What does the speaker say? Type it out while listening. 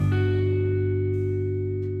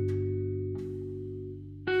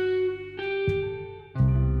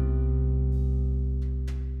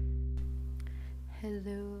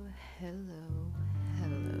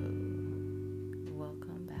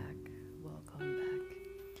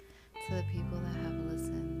To the people that have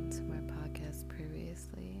listened to my podcast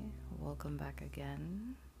previously, welcome back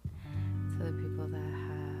again. To the people that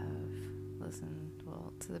have listened,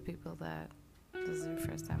 to the people that this is your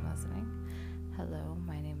first time listening, hello,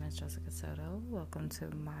 my name is Jessica Soto. Welcome to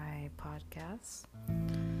my podcast.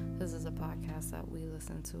 This is a podcast that we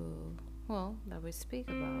listen to, that we speak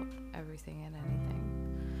about everything and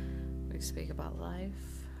anything. We speak about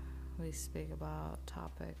life. We speak about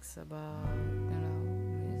topics about,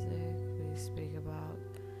 music. We speak about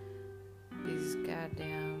these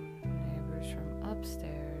goddamn neighbors from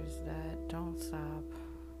upstairs that don't stop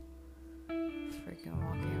freaking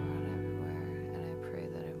walking around everywhere. And I pray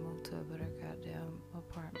that I move to a better goddamn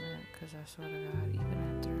apartment, because I swear to God, even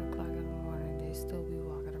at 3 o'clock in the morning, they still be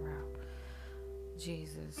walking around.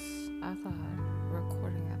 Jesus, I thought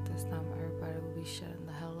recording at this time everybody would be shutting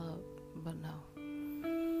the hell up, but no.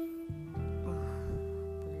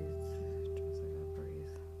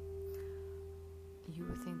 You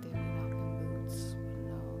would think they'd be knocking boots, but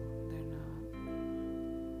no, they're not.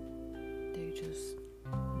 They just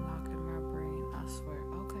knocking my brain, I swear.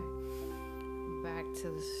 Okay, back to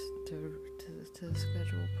the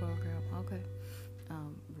scheduled program. Okay,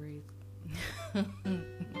 breathe. What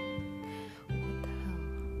the hell?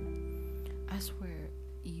 I swear,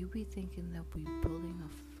 you be thinking that we building a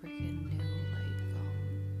freaking new,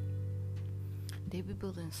 they be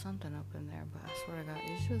building something up in there, but I swear to God,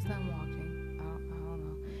 it's just them walking. I don't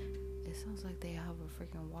know. It sounds like they have a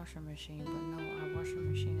freaking washing machine, but no, our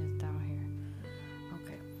washing machine is down here.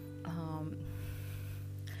 Okay.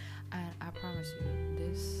 And I promise you,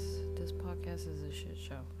 this podcast is a shit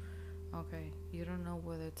show. Okay, you don't know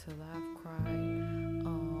whether to laugh, cry,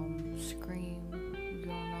 scream. You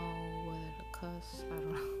don't know whether to cuss. I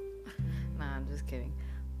don't know. Nah, I'm just kidding.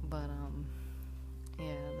 But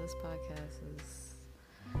yeah, this podcast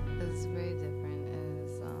is very different.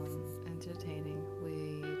 It's entertaining. We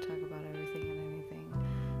talk about everything and anything.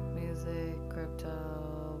 Music,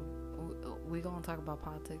 crypto. We gonna talk about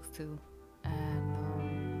politics too.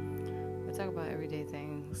 And we talk about everyday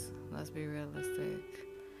things. Let's be realistic.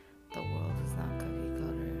 The world is not cookie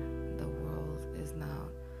cutter. The world is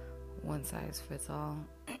not one size fits all.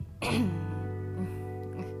 I'm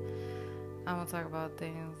gonna talk about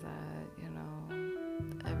things that,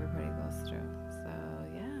 everybody goes through. So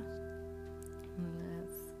yeah,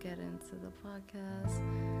 let's get into the podcast.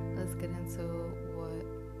 Let's get into what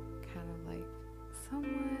kind of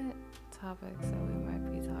somewhat topics that we might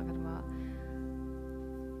be talking about.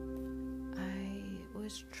 I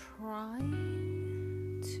was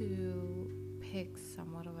trying to pick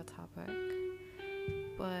somewhat of a topic,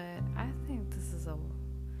 but I think this is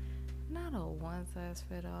not a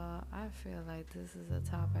one-size-fits-all. I feel like this is a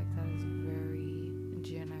topic that is very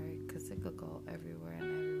generic, because it could go everywhere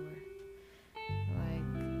and everywhere.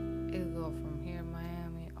 It could go from here in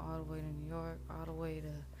Miami all the way to New York, all the way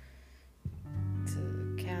to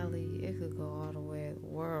Cali. It could go all the way to the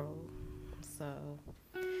world. So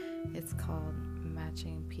it's called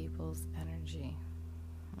matching people's energy.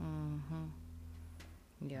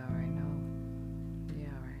 You already know.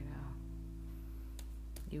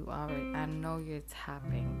 I know you're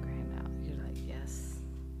tapping right now. You're like, yes,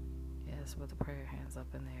 with the prayer hands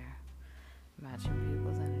up in the air. Matching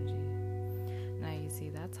people's energy. Now, you see,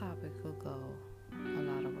 that topic could go a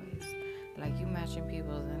lot of ways. You matching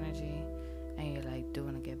people's energy, and you're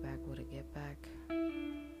doing a get back with a get back.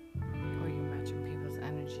 Or you matching people's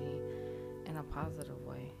energy in a positive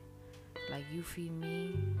way. You feed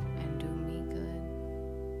me and do me good,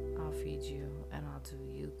 I'll feed you and I'll do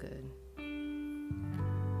you good.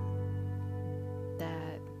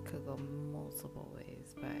 That could go multiple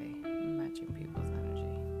ways by matching people's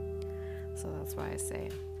energy. So that's why I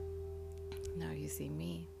say, now you see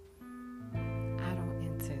me, I don't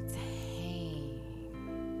entertain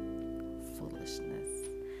foolishness,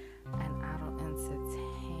 and I don't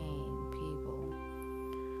entertain people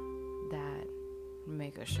that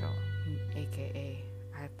make a show, aka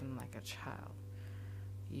acting like a child.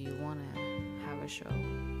 You want to have a show,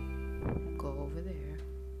 go over there,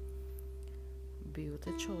 be with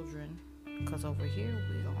the children, because over here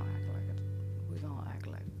we gonna act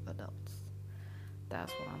like adults.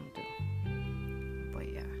 That's what I'm gonna do. But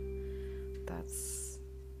yeah, that's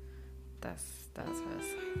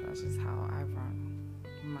just how I run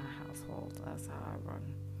my household. That's how I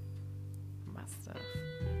run my stuff.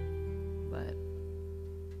 But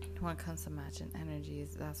when it comes to matching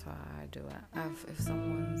energies, that's how I do it. If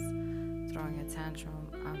someone's throwing a tantrum,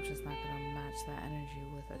 I'm just not gonna match that energy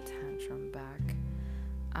with a tantrum back.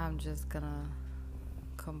 I'm just gonna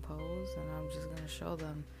compose, and I'm just gonna show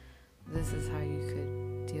them this is how you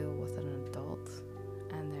could deal with an adult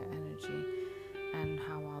and their energy.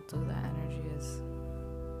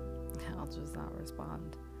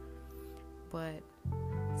 respond. But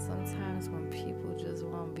sometimes when people just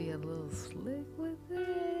want to be a little slick with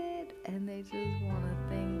it, and they just want to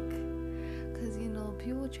think, because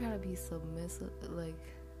people try to be submissive, like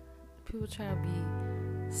people try to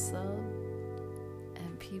be sub,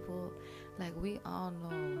 and people, like, we all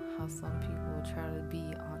know how some people try to be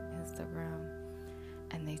on Instagram,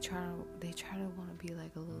 and they try to want to be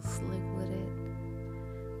like a little slick with it,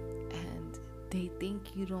 and they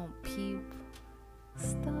think you don't peep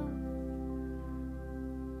stuff.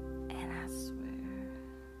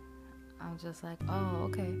 I'm just like, oh,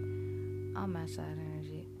 okay, I'll match that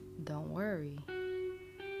energy. Don't worry.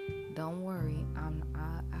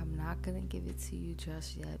 I'm not gonna give it to you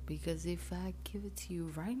just yet, because if I give it to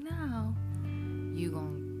you right now, you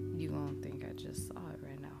gonna think I just saw it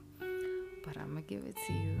right now. But I'm gonna give it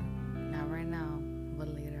to you, not right now, but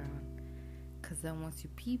later on. Cause then once you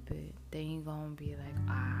peep it, then you gonna be like,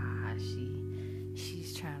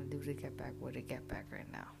 she's trying to do the get back with a get back right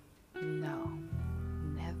now. No.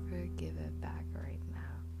 Never give it back right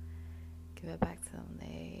now. Give it back to them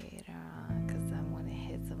later on, because then when it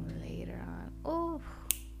hits them later on, oh,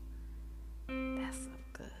 that's so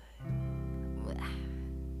good.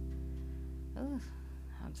 Ooh,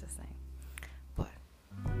 I'm just saying. But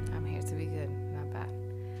I'm here to be good, not bad.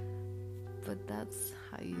 But that's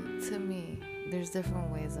how to me, there's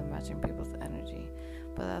different ways of matching people's energy.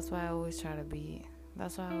 But that's why I always try to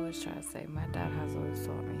say, my dad has always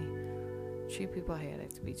taught me, treat people how you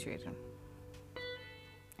like to be treated.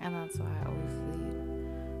 And that's why I always lead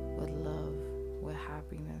with love, with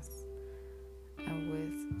happiness, and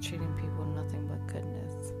with treating people nothing but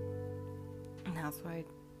goodness. And that's why I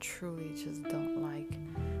truly just don't like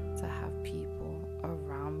to have people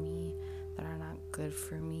around me that are not good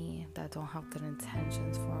for me, that don't have good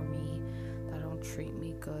intentions for me, that don't treat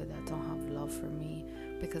me good, that don't have love for me.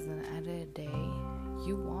 Because at the end of the day,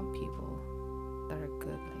 you want people that are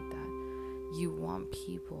good like that. You want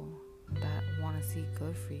people that want to see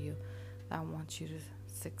good for you, that want you to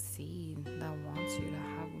succeed, that wants you to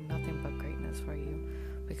have nothing but greatness for you.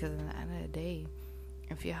 Because at the end of the day,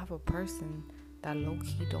 if you have a person that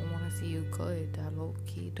low-key don't want to see you good, that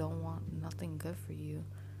low-key don't want nothing good for you,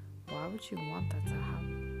 why would you want that to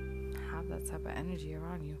have that type of energy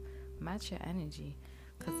around you? Match your energy.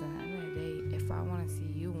 Because at the end of the day, if I want to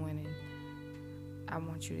see you winning, I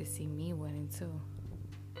want you to see me winning too.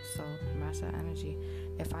 So match that energy.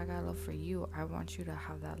 If I got love for you, I want you to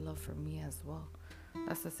have that love for me as well.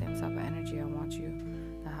 That's the same type of energy I want you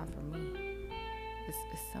to have for me. It's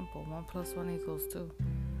simple. 1 + 1 = 2.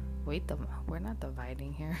 Wait, we're not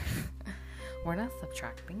dividing here. We're not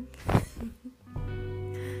subtracting.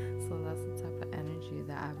 So that's the type of energy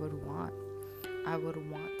that I would want. I would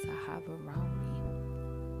want to have around me.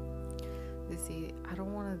 You see, I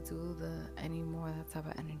don't want to do anymore that type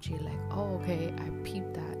of energy. Like, oh, okay, I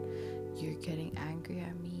peeped that. You're getting angry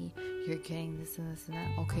at me. You're getting this and this and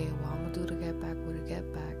that. Okay, well, I'm going to do the get back with a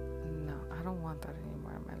get back. No, I don't want that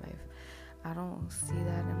anymore in my life. I don't see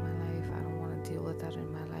that in my life. I don't want to deal with that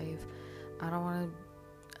in my life. I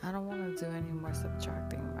don't want to do any more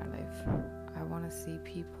subtracting in my life. I want to see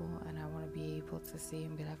people, and I want to be able to see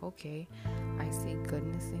and be like, okay, I see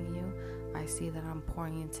goodness in you. I see that I'm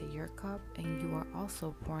pouring into your cup, and you are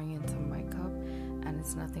also pouring into my cup, and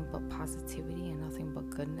it's nothing but positivity and nothing but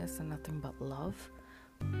goodness and nothing but love.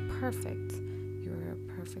 Perfect. You're a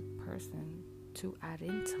perfect person to add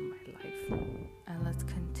into my life, and let's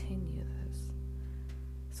continue this.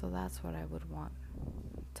 So that's what I would want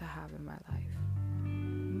to have in my life.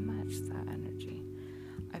 Match that energy.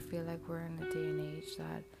 I feel like we're in a day and age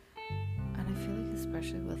that, and I feel like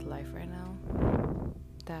especially with life right now,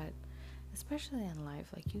 that especially in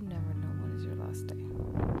life, like, you never know when is your last day.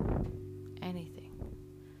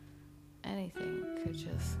 Anything could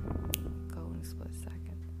just go in a split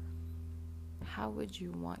second. How would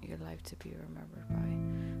you want your life to be remembered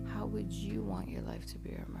by? How would you want your life to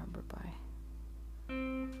be remembered by?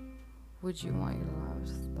 Would you want your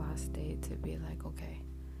last day to be like, okay,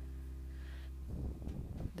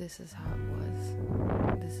 this is how it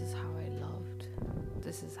was, this is how I loved,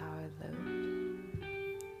 this is how I lived?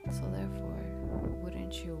 So therefore,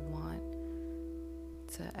 wouldn't you want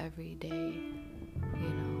to every day,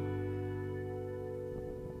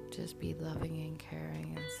 just be loving and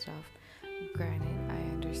caring and stuff? Granted, I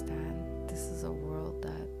understand this is a world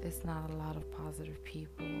that it's not a lot of positive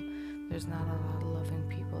people. There's not a lot of loving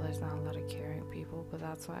people. There's not a lot of caring people. But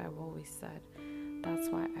that's why I've always said, that's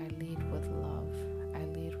why I lead with love. I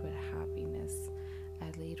lead with happiness. I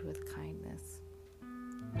lead with kindness.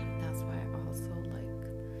 That's why I also, like,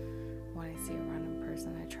 when I see a random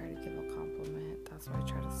person, I try to give a compliment. That's why I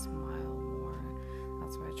try to smile more.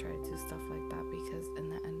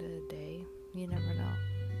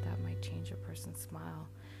 smile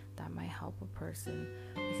that might help a person,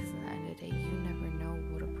 because at the end of the day, you never know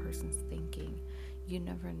what a person's thinking. You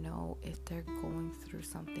never know if they're going through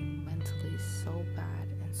something mentally so bad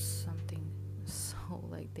and something so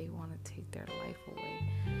like they want to take their life away,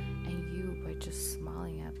 and you, by just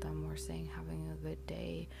smiling at them or saying having a good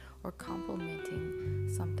day or complimenting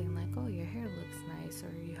something like, oh, your hair looks nice,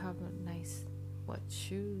 or you have a nice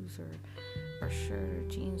shoes or shirt or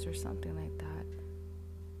jeans or something like that,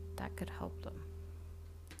 that could help them.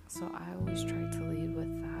 So I always try to lead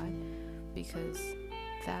with that, because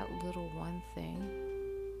that little one thing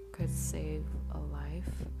could save a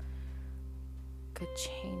life, could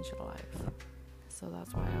change a life. So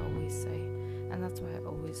that's why I always say, and that's why I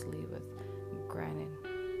always lead with, granted,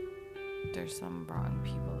 there's some rotten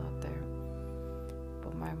people out there,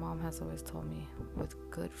 but my mom has always told me, with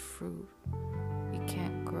good fruit, you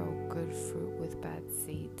can't grow good fruit with bad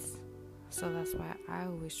seeds. So that's why I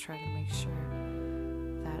always try to make sure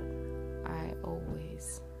that I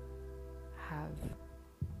always have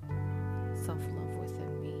self-love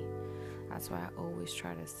within me. That's why I always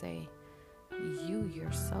try to say, you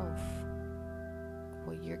yourself,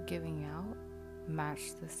 what you're giving out,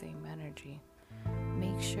 match the same energy.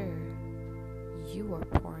 Make sure you are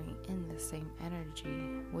pouring in the same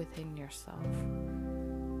energy within yourself.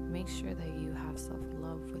 Make sure that you have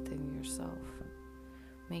self-love within yourself.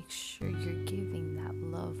 Make sure you're giving that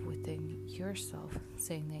love within yourself,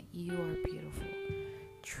 saying that you are beautiful,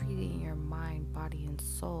 treating your mind, body, and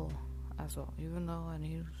soul as well. Even though I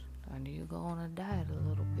need to go on a diet a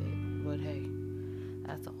little bit, but hey,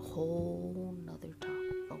 that's a whole nother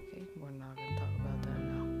topic. Okay, we're not gonna talk about that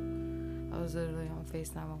now. I was literally on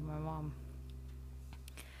FaceTime with my mom.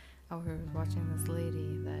 I was watching this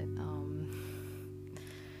lady that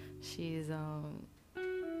she's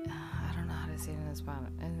I don't know how to say it in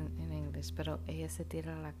Spanish, in English, pero ella se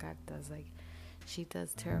tira las cartas, like she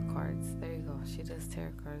does tarot cards. There you go. She does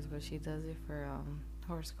tarot cards, but she does it for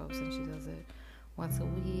horoscopes, and she does it once a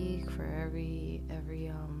week for every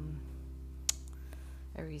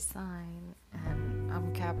sign. And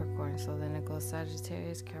I'm Capricorn, so then it goes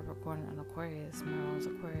Sagittarius, Capricorn, and Aquarius. My mom's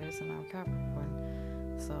Aquarius and I'm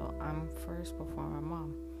Capricorn, so I'm first before my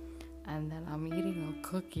mom. And then I'm eating a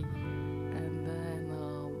cookie, and then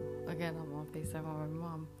again I'm on FaceTime with my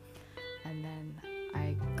mom, and then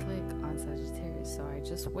I click on Sagittarius. So I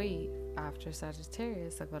just wait after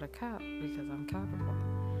Sagittarius to go to Cap, because I'm Capricorn.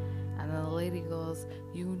 And then the lady goes,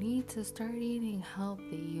 you need to start eating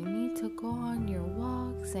healthy, you need to go on your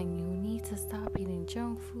walks, and you need to stop eating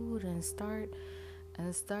junk food and start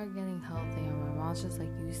getting healthy. And my mom's just like,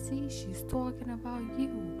 you see, she's talking about you.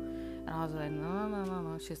 And I was like,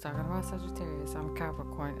 no, she's talking about Sagittarius, I'm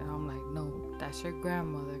Capricorn. And I'm like, no, that's your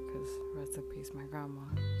grandmother, because rest in peace, my grandma,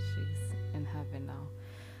 she's in heaven now.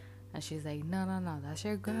 And she's like, no, that's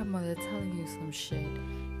your grandmother telling you some shit,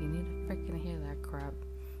 you need to freaking hear that crap.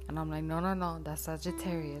 And I'm like, no, that's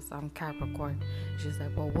Sagittarius, I'm Capricorn. She's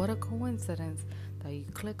like, well, what a coincidence that you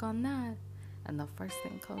click on that, and the first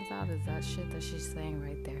thing comes out is that shit that she's saying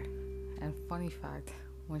right there. And funny fact,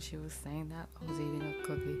 when she was saying that, I was eating a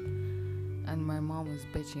cookie, and my mom was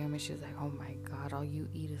bitching at me. She was like, oh my god, all you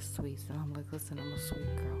eat is sweets. And I'm like, listen, I'm a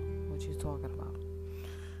sweet girl, what you talking about?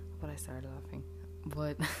 But I started laughing.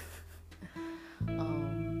 But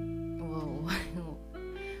well,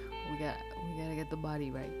 we gotta get the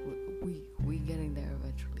body right. We getting there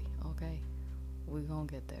eventually, okay? We gonna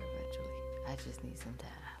get there eventually. I just need some time.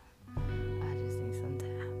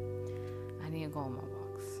 I need to go on my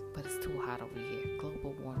walks, but it's too hot over here.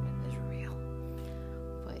 Global warming is real.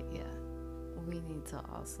 But yeah, we need to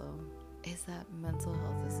also, is that mental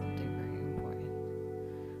health is something very important.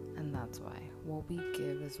 And that's why what we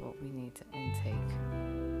give is what we need to intake.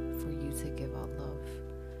 For you to give out love,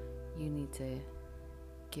 you need to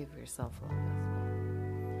give yourself love as well.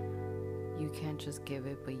 You can't just give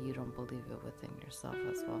it, but you don't believe it within yourself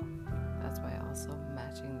as well. That's why also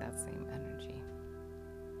matching that same energy.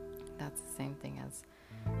 That's the same thing as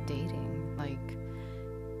dating. Like,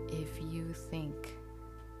 if you think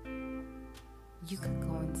you could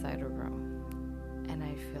go inside a room, and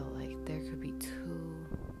I feel like there could be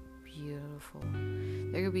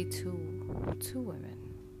there could be two women.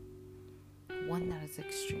 One that is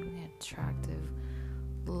extremely attractive,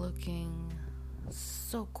 looking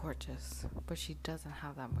so gorgeous, but she doesn't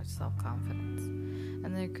have that much self-confidence.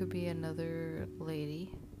 And there could be another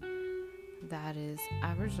lady that is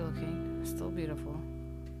average looking, still beautiful,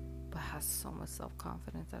 but has so much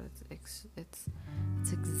self-confidence that it's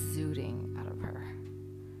exuding out of her.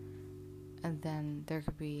 And then there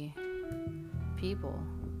could be people,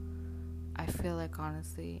 I feel like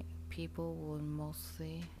honestly people will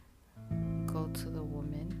mostly go to the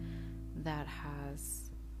woman that has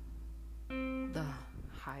the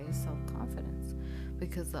highest self-confidence,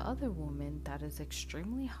 because the other woman that is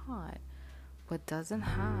extremely hot but doesn't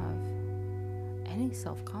have any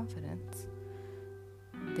self-confidence,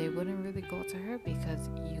 they wouldn't really go to her, because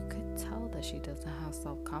you could tell that she doesn't have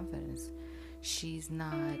self-confidence. She doesn't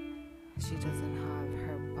have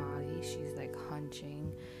her body, she's like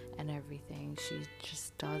hunching and everything. She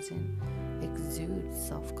just doesn't exude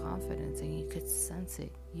self-confidence, and you could sense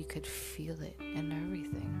it, you could feel it and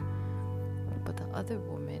everything. But the other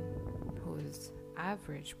woman, who is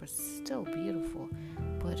average but still beautiful,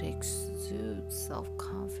 but exudes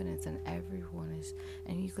self-confidence, and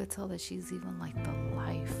and you could tell that she's even like the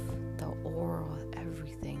life, the aura,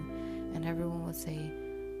 everything, and everyone would say,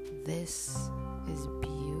 this is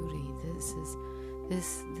beauty,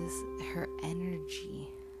 this her energy,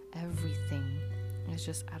 everything is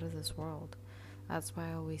just out of this world. That's why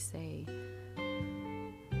I always say,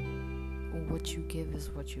 what you give is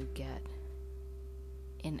what you get,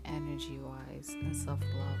 in energy wise and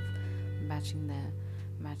self-love, matching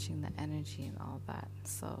the energy and all that.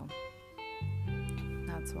 So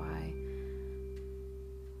that's why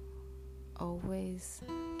always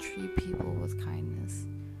treat people with kindness,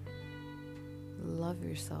 love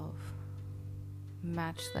yourself,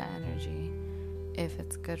 match the energy if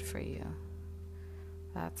it's good for you.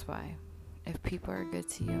 That's why if people are good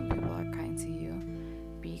to you and people are kind to you,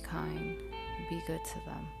 be kind, be good to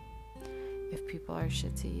them. If people are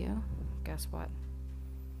shit to you, guess what?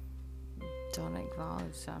 Don't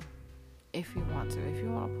acknowledge them. If you want to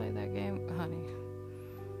play that game, honey,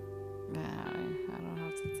 I don't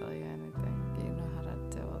have to tell you anything. You know how to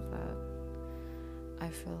deal with that. I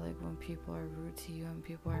feel like when people are rude to you and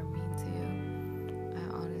people are mean to you, I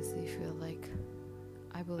honestly feel like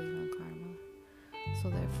I believe in karma. So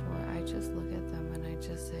therefore, I just look at them and I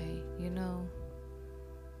just say,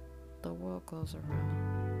 the world goes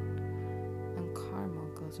around and karma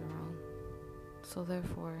goes around. So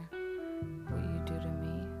therefore, what you do to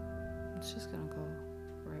me, it's just gonna go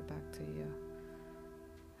right back to you.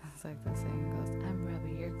 It's like the saying goes, I'm rubber,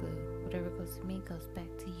 you're glue. Whatever goes to me goes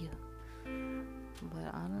back to you.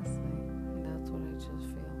 But honestly, that's what I just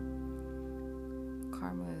feel.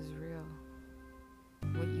 Karma is real.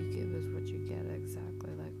 What you give is what you get,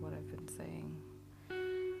 exactly like what I've been saying.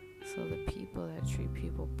 So the people that treat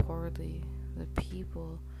people poorly, the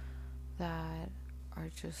people that are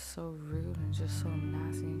just so rude and just so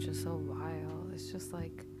nasty and just so vile, it's just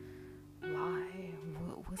like, why?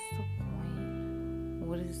 What's the point?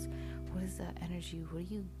 What is that energy? What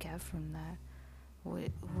do you get from that?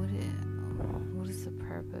 What is the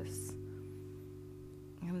purpose?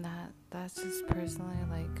 And that's just personally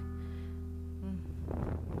like,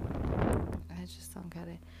 I just don't get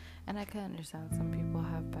it. And I can understand some people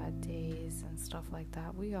have bad days and stuff like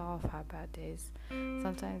that. We all have bad days.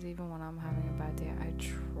 Sometimes even when I'm having a bad day, I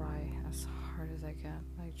try as hard as I can.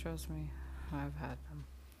 Like, trust me, I've had them.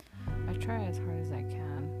 I try as hard as I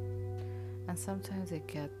can. And sometimes it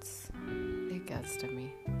gets to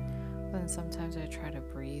me. But then sometimes I try to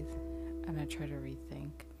breathe and I try to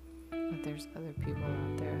rethink that there's other people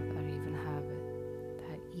out there that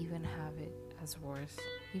even have it as worse,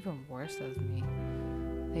 even worse as me.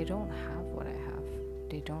 They don't have what I have.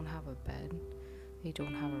 They don't have a bed. They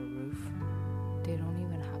don't have a roof. They don't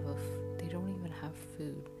even have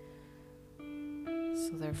food.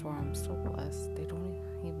 So therefore, I'm so blessed. They don't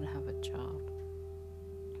even have a job.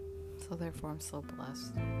 So therefore, I'm so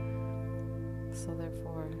blessed. So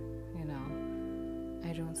therefore,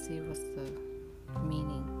 I don't see what's the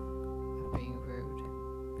meaning of being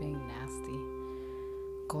rude, being nasty,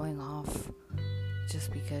 going off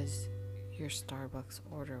just because your Starbucks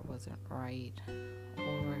order wasn't right,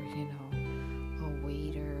 or a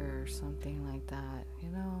waiter or something like that.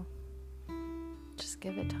 Just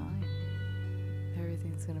give it time.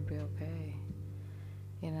 Everything's gonna be okay.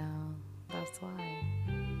 That's why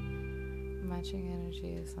matching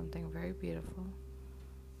energy is something very beautiful,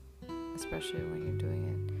 especially when you're doing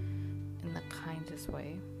it in the kindest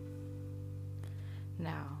way.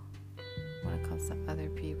 Now, when it comes to other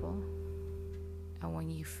people, and when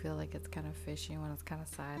you feel like it's kind of fishy, when it's kind of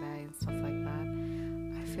side-eye and stuff like that,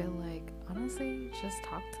 I feel like, honestly, just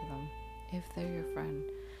talk to them. If they're your friend,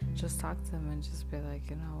 just talk to them and just be like,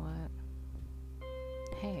 you know what?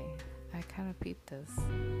 Hey, I kind of peeped this.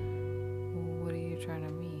 What are you trying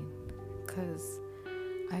to mean? Because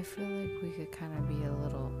I feel like we could kind of be a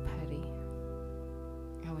little petty.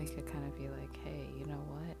 And we could kind of be like, hey, you know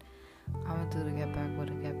what? I'm going to do the get back with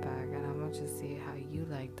a get back, and I'm going to just see how you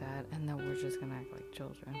like that, and then we're just going to act like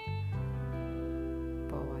children.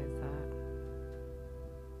 But why is that?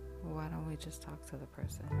 Why don't we just talk to the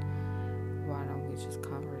person? Why don't we just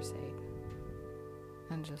conversate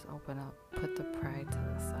and just open up, put the pride to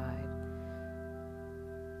the side,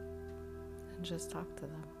 and just talk to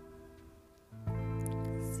them?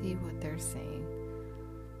 See what they're saying.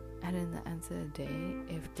 And in the end of the day,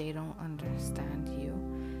 if they don't understand you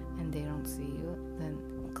and they don't see you, then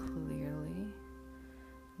clearly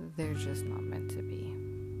they're just not meant to be.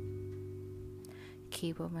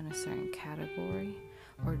 Keep them in a certain category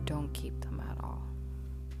or don't keep them at all.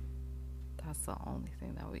 That's the only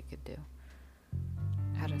thing that we could do.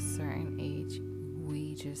 At a certain age,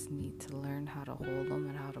 we just need to learn how to hold them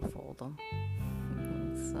and how to fold them.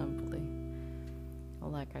 Simply.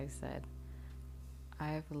 Like I said,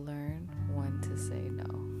 I've learned when to say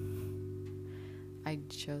no. I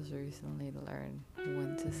just recently learned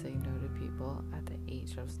when to say no to people at the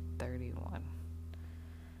age of 31.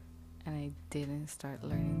 And I didn't start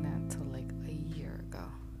learning that until like a year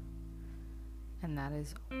ago. And that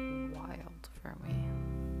is wild for me.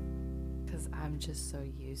 Because I'm just so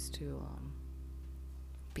used to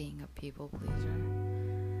being a people pleaser.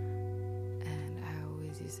 And I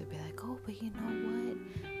always used to be like, oh, but you know what?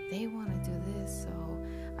 They want to do this, so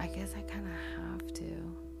I guess I kind of have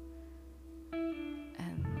to.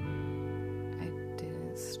 And I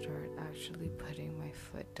didn't start actually putting my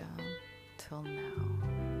foot down till now.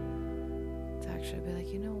 To actually be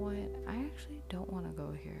like, you know what? I actually don't want to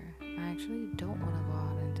go here. I actually don't want to go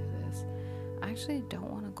out and do this. I actually don't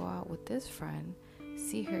want to go out with this friend,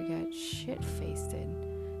 see her get shit-faced,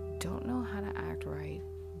 don't know how to act right,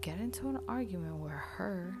 get into an argument with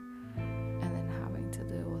her, and then having to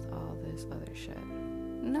deal with all this other shit.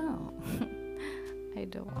 No. I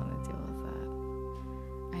don't want to deal with that.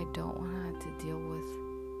 I don't want to have to deal with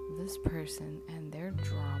this person and their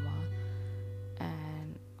drama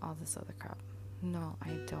and all this other crap. No,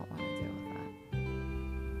 I don't want to deal with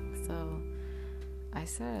that. So I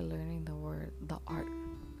started learning the art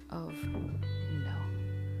of no.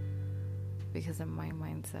 Because in my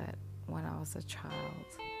mindset, when I was a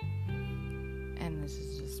child, and this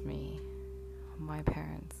is just me, my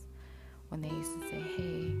parents, when they used to say,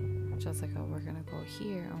 hey, Jessica, we're going to go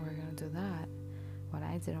here and we're going to do that, when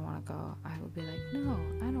I didn't want to go, I would be like, no,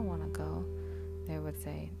 I don't want to go. They would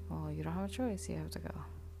say, well, you don't have a choice, you have to go.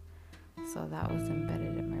 So that was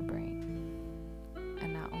embedded in my brain.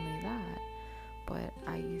 And not only that, but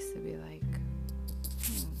I used to be like,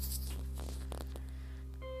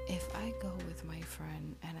 if I go with my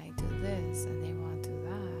friend and I do this and they want to do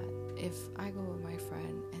that, if I go with my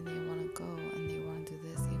friend and they want to go and they want to do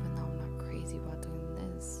this, even though I'm not crazy about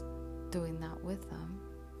doing that with them,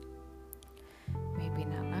 maybe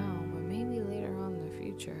not now, but maybe later on in the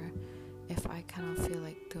future, if I kind of feel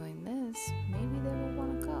like doing this, maybe they will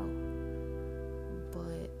want to go.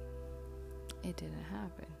 But it didn't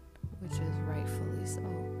happen, which is rightfully so,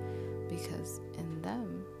 because in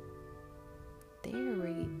them, they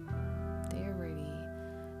already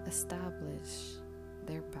established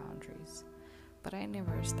their boundaries, but I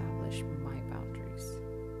never established my boundaries,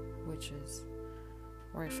 which is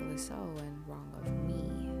rightfully so and wrong of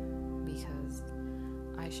me, because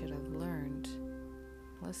I should have learned,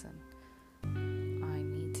 listen,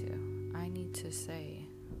 I need to say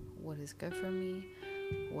what is good for me,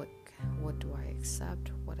 what do I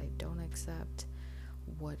accept, what I don't accept,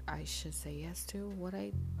 what I should say yes to, what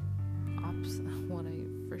I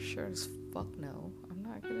for sure as fuck no, I'm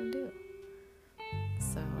not gonna do.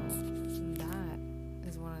 So that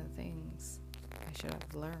is one of the things I should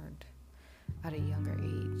have learned at a younger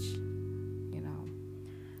age. You know,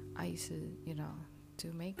 I used to,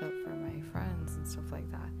 do makeup for my friends and stuff like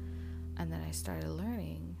that. And then I started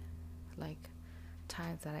learning, like,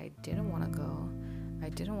 times that I didn't want to go. I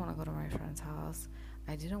didn't want to go to my friend's house.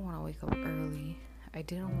 I didn't want to wake up early. I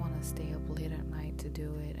didn't want to stay up late at night to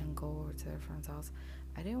do it and go over to their friend's house.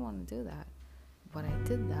 I didn't want to do that. But I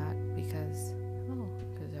did that because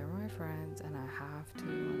they're my friends and I have to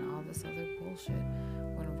and all this other bullshit,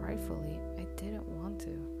 when rightfully I didn't want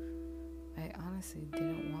to. I honestly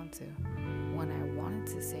didn't want to. When I wanted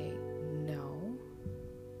to say no,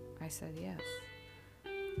 I said yes.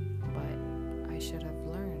 But I should have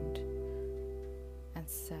learned and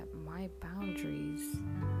set my boundaries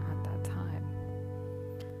at that time.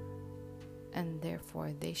 And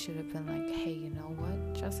therefore, they should have been like, hey, you know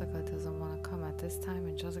what? Jessica doesn't want to come at this time,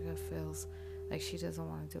 and Jessica feels like she doesn't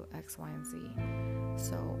want to do X, Y, and Z.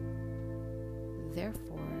 So,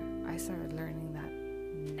 therefore, I started learning that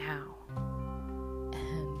now.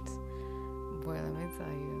 And, boy, let me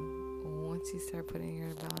tell you, once you start putting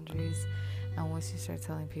your boundaries, and once you start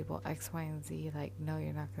telling people X, Y, and Z, like, no,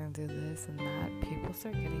 you're not going to do this and that, people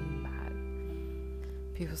start getting mad.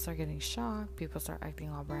 people start getting shocked, people start acting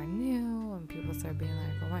all brand new, and people start being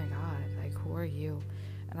like, oh my god, like, who are you?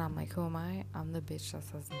 And I'm like, who am I? I'm the bitch that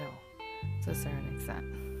says no to a certain extent.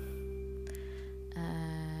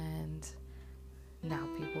 And now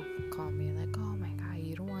people call me like, oh my god,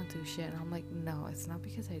 you don't want to do shit. And I'm like, no, it's not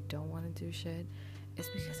because I don't want to do shit, it's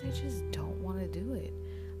because I just don't want to do it.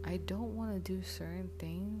 I don't want to do certain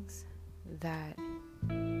things that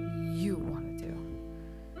you want to do.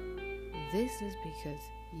 This is because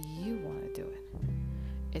you want to do it.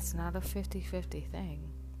 It's not a 50-50 thing.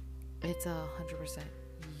 It's 100%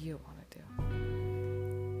 you want to do.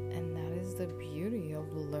 And that is the beauty of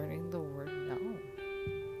learning the word no.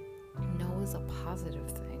 No is a positive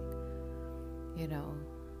thing. You know,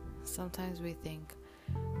 sometimes we think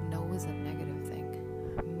no is a negative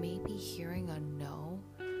thing. Maybe hearing a no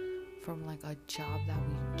from like a job that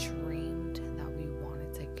we dreamed that we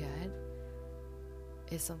wanted to get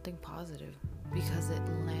is something positive because it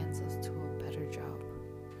lands us to a better job.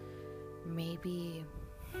 Maybe,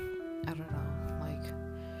 I don't know, like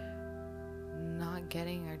not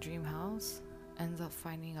getting our dream house ends up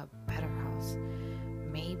finding a better house.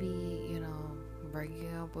 Maybe, you know,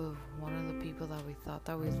 breaking up with one of the people that we thought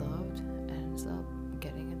that we loved ends up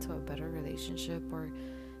getting into a better relationship or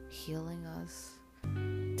healing us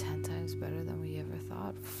 10 times better than we ever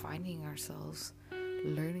thought. Finding ourselves,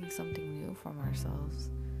 learning something new from ourselves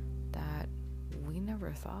that we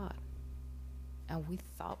never thought, and we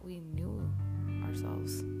thought we knew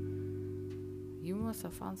ourselves. You must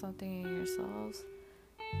have found something in yourselves,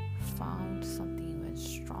 found something even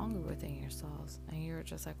stronger within yourselves, and you're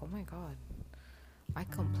just like, oh my god, I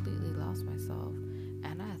completely lost myself,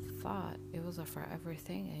 and I thought it was a forever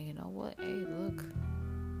thing, and you know what, hey, look,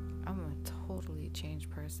 I'm a totally changed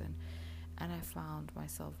person, and I found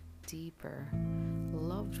myself deeper,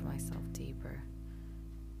 loved myself deeper,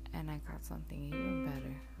 and I got something even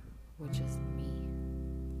better, which is me.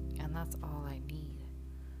 And that's all I need.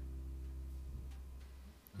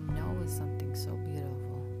 No is something so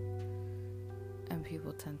beautiful, and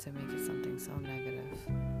people tend to make it something so negative,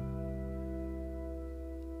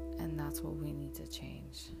 and that's what we need to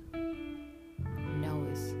change. No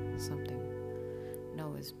is something.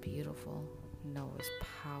 No is beautiful. No is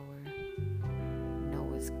power.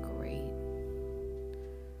 No is great.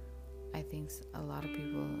 I think a lot of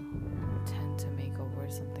people tend to make a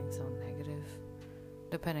word something so negative,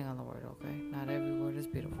 depending on the word, okay? Not every word is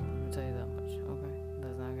beautiful, let me tell you that much, okay?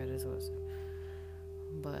 Let's not get it twisted.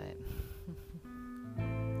 But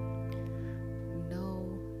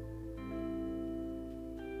no,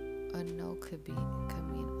 a no could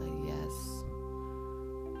mean a yes,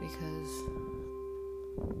 because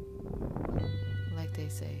like they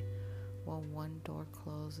say, when one door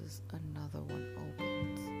closes, another one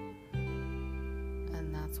opens.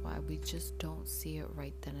 And that's why we just don't see it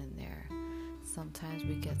right then and there. Sometimes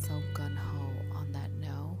we get so gung-ho on that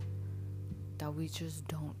no that we just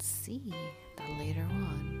don't see that later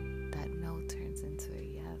on that no turns into a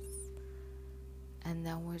yes. And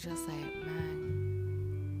then we're just like,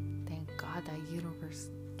 man, thank God that universe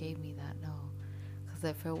gave me that no. Because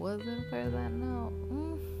if it wasn't for that no,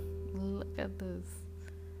 look at this.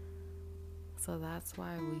 So that's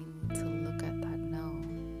why we need to look at that no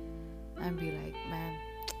and be like, man,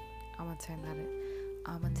 I'm gonna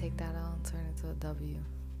take that L and turn it to a W,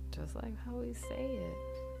 just like how we say it.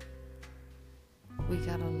 We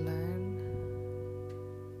gotta learn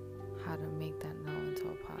how to make that no into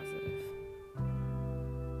a positive.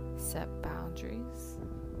 Set boundaries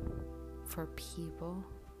for people,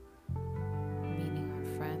 meaning our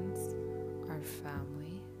friends, our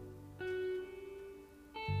family.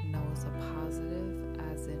 No is a positive,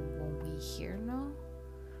 as in when we hear no,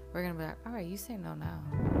 we're gonna be like, alright, you say no now,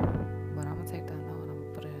 but I'm gonna take that no and I'm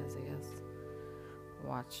gonna put it as a yes.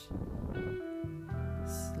 Watch.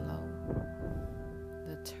 Slow.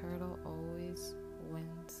 The turtle always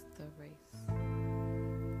wins the race.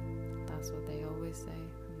 That's what they always say,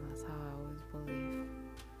 and that's how I always believe.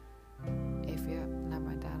 If you're, like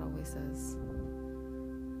my dad always says,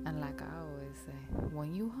 and like I always say,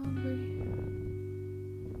 when you hungry,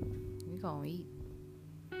 you gonna eat.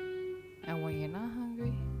 And when you're not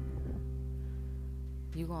hungry,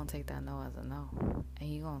 you gonna take that no as a no, and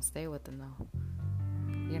you gonna stay with the no.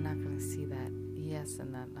 You're not gonna see that yes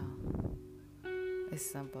in that no. It's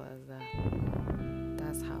simple as that.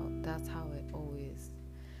 That's how it always.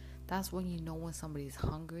 That's when you know when somebody's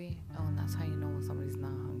hungry, and that's how you know when somebody's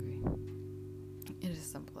not hungry. It is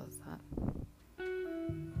simple as that.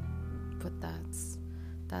 But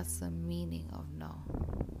that's the meaning of no.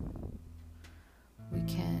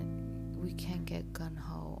 We can't get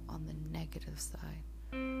gung-ho on the negative side.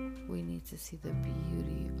 we need to see the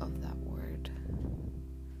beauty of that word,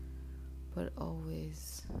 but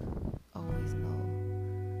always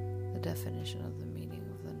know the definition of the meaning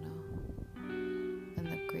of the no, and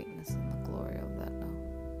the greatness and the glory of that no,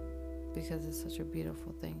 because it's such a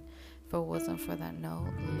beautiful thing. If it wasn't for that no,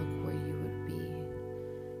 look where you would be.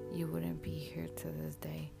 You wouldn't be here to this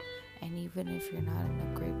day. And even if you're not in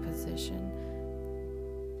a great position,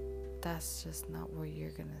 that's just not where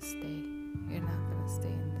you're gonna stay. You're not gonna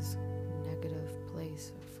stay in this negative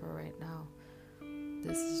place for right now.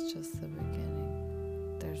 This is just the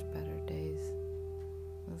beginning. There's better days.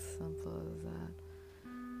 As simple as that.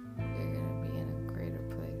 You're gonna be in a greater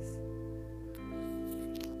place.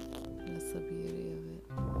 That's the beauty of it.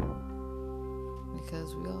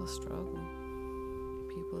 Because we all struggle.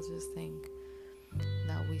 People just think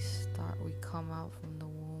that we come out from the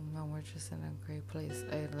womb and we're just in a great place.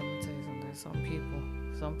 Hey, let me tell you something.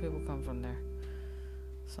 Some people come from there.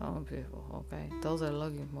 Some people, okay? Those are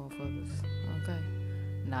lucky motherfuckers, okay?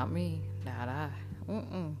 Not me, not I.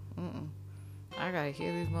 I gotta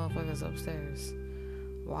hear these motherfuckers upstairs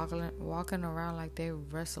walking around like they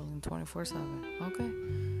wrestling 24/7, okay?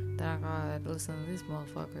 Then I gotta listen to this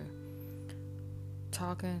motherfucker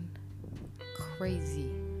talking crazy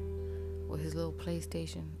with his little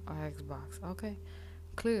PlayStation or Xbox, okay?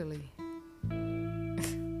 Clearly,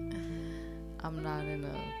 I'm not in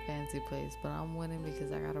a fancy place, but I'm winning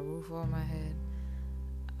because I got a roof over my head,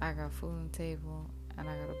 I got food on the table, and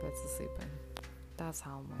I got a bed to sleep in. That's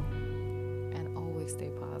how I'm winning. And always stay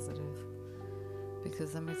positive.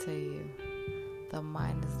 Because let me tell you, the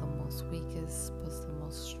mind is the most weakest, but the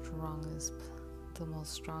most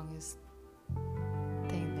strongest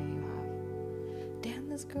thing that you have. Damn,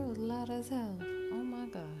 this girl is loud as hell. Oh my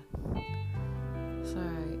god.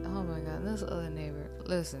 Sorry. Oh my god. This other neighbor.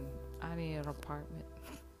 Listen, I need an apartment.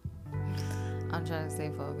 I'm trying to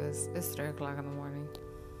stay focused. It's 3 o'clock in the morning.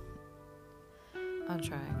 I'm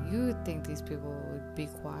trying. You would think these people would be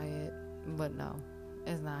quiet, but no,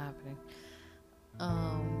 it's not happening.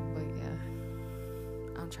 But yeah,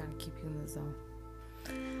 I'm trying to keep you in the zone.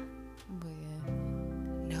 But yeah,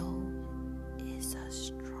 no is a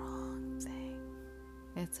strong thing.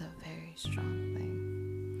 It's a very strong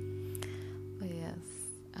thing. But yes,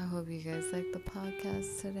 I hope you guys liked the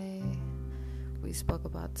podcast today. We spoke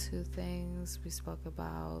about 2 things. We spoke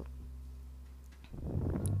about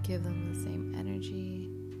give them the same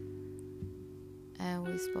energy, and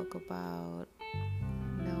we spoke about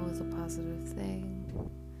no is a positive thing.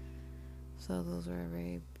 So those were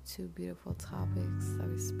 2 beautiful topics that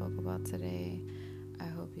we spoke about today. I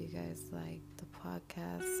hope you guys liked the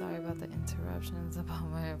podcast. Sorry about the interruptions about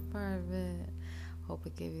my apartment. Hope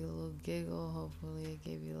it gave you a little giggle. Hopefully it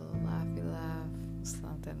gave you a little laughy laugh,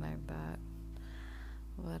 something like that.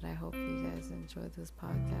 But I hope you guys enjoyed this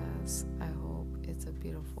podcast. I hope it's a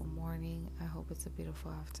beautiful morning. I hope it's a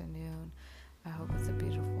beautiful afternoon. I hope it's a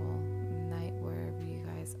beautiful night wherever you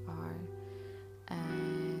guys are.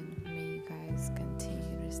 And may you guys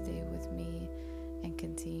continue to stay with me and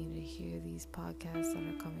continue to hear these podcasts that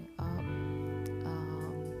are coming up.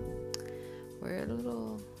 We're a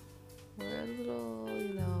little,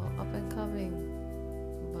 up and coming.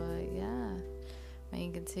 But yeah. May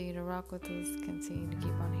you continue to rock with us, continue to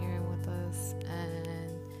keep on hearing with us,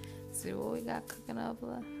 and see what we got cooking up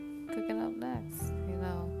next.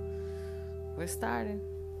 We're starting.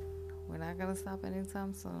 We're not gonna stop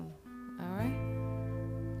anytime soon. All right.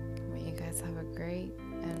 May you guys have a great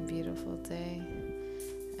and beautiful day,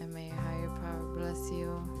 and may your higher power bless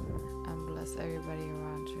you and bless everybody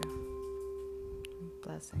around you.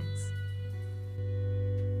 Blessings.